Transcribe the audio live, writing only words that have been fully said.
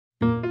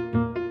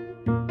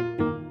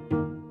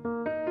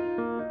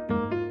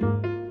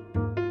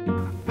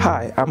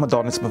Hi, I'm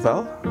Adonis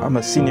Bovell. I'm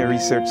a senior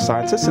research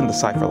scientist in the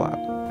CIPHER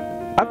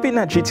lab. I've been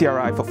at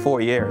GTRI for 4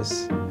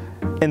 years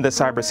in the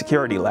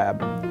cybersecurity lab.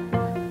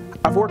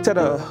 I've worked at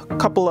a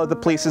couple other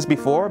places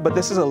before, but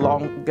this is the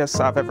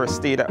longest I've ever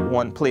stayed at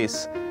one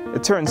place.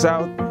 It turns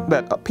out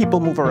that people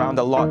move around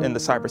a lot in the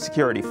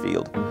cybersecurity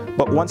field,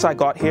 but once I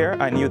got here,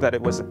 I knew that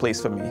it was the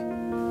place for me.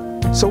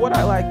 So what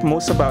I like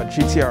most about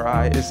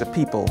GTRI is the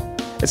people.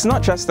 It's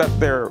not just that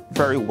they're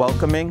very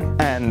welcoming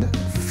and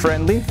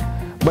friendly,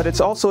 but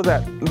it's also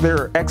that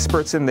they're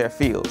experts in their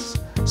fields.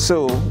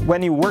 So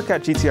when you work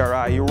at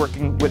GTRI, you're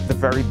working with the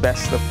very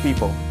best of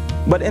people.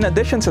 But in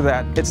addition to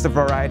that, it's the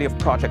variety of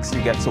projects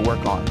you get to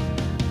work on.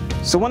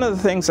 So one of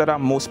the things that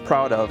I'm most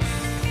proud of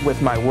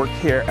with my work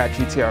here at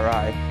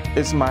GTRI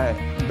is my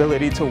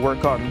ability to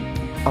work on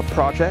a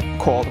project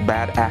called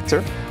Bad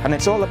Actor, and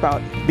it's all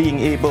about being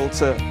able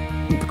to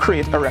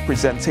create a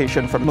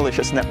representation for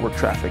malicious network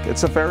traffic.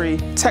 It's a very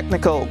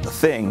technical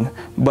thing,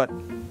 but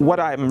what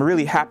I'm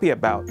really happy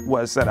about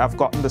was that I've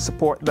gotten the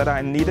support that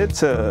I needed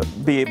to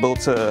be able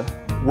to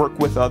work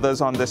with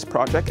others on this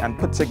project and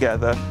put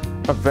together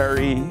a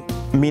very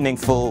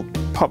meaningful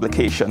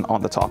publication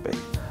on the topic.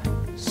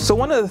 So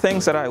one of the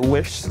things that I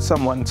wish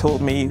someone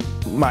told me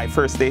my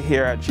first day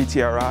here at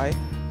GTRI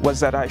was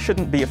that I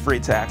shouldn't be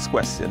afraid to ask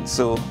questions.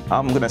 So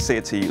I'm going to say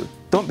it to you.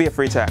 Don't be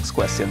afraid to ask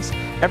questions.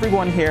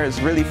 Everyone here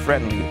is really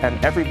friendly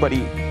and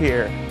everybody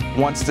here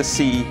wants to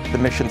see the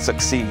mission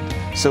succeed.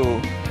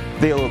 So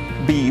they'll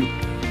be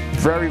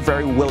very,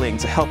 very willing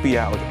to help you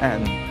out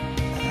and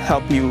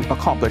help you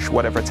accomplish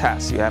whatever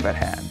tasks you have at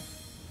hand.